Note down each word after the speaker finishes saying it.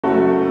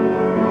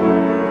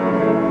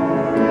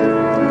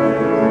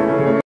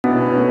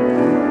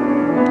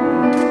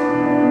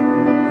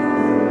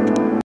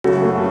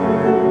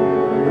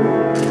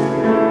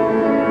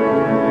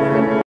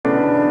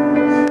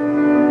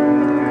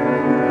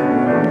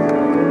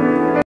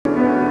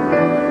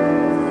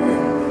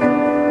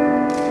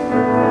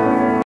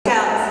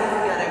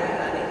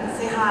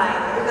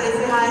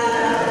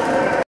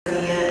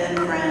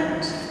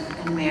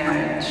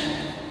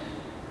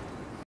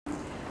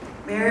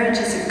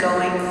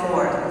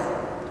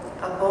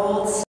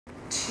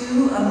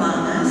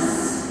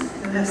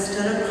have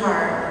stood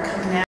apart,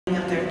 connecting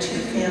of their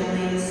two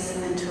families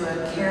into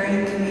a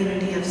caring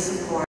community of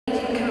support.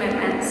 Making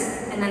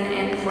commitments in an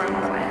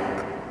informal way.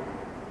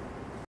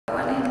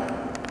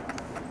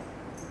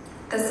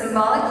 The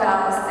symbolic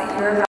vows that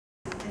you are about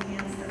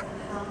Hands that will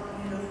help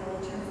you to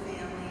hold your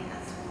family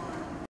as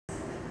one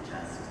with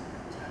just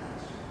a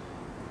touch.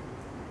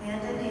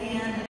 Hand in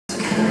hand.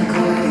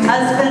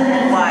 Husband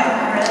and wife,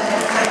 Brent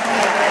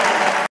Sofia.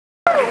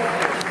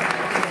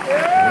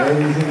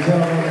 Ladies and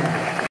gentlemen.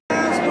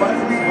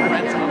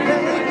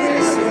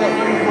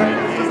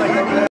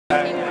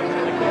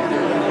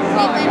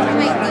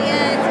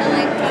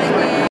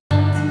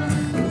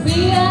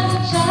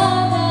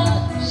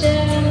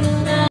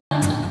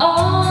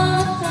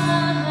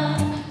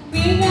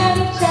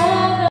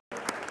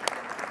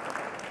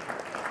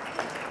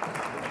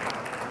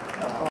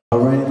 All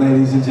right,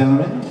 ladies and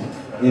gentlemen,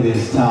 it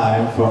is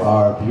time for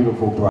our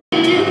beautiful bride.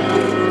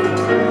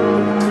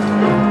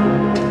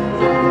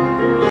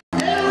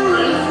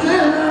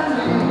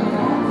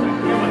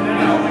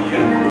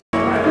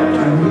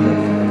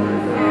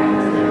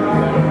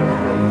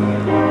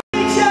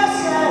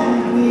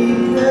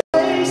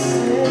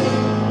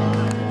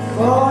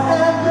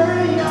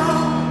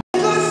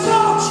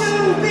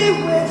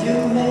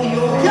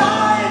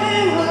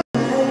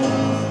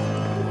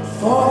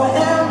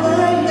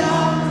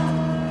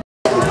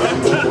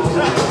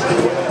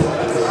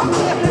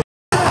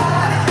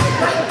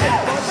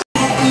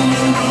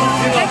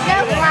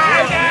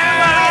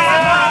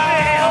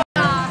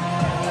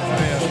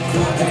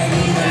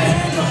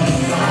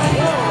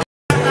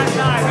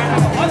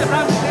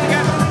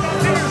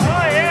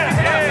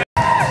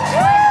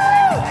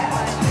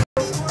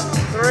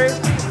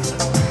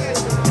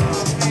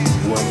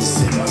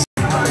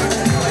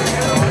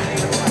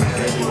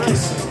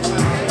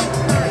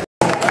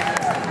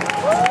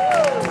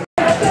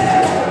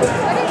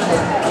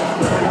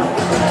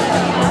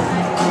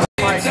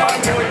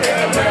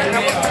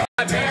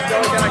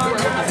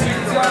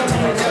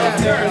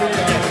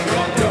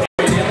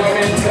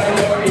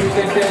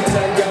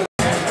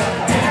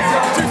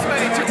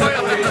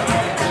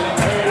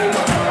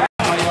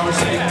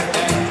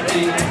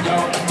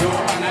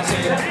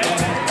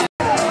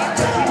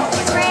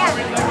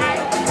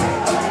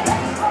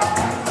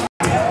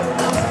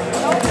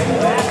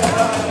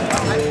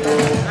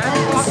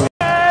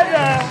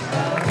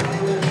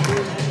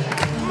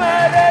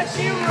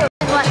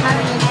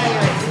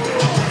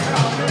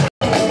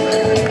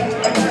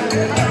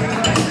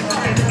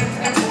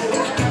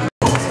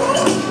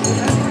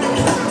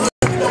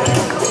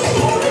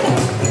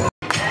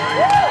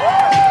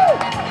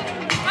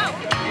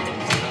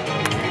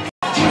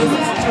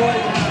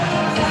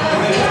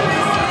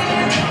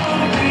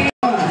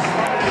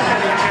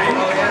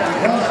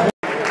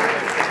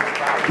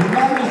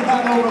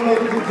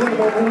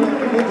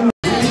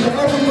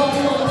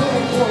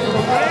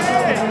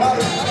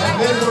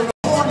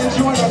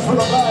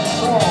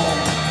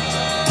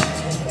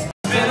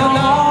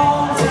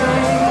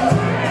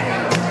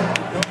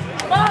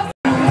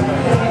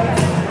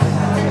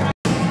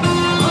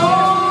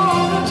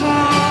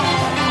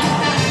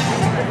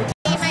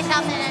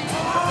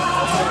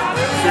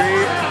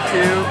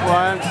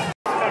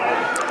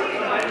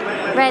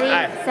 Ready,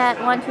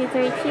 set, 1, 2,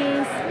 3,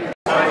 cheese.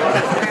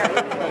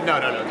 No,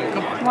 dude,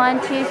 come on.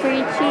 1, 2,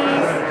 3,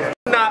 cheese.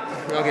 Nah.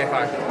 Okay,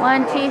 fine.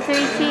 1, 2, 3,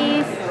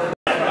 cheese.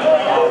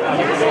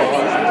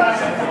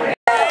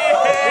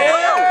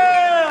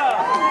 Yeah!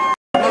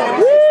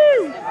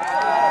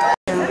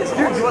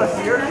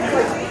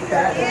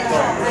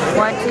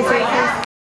 1, 2, 3, cheese.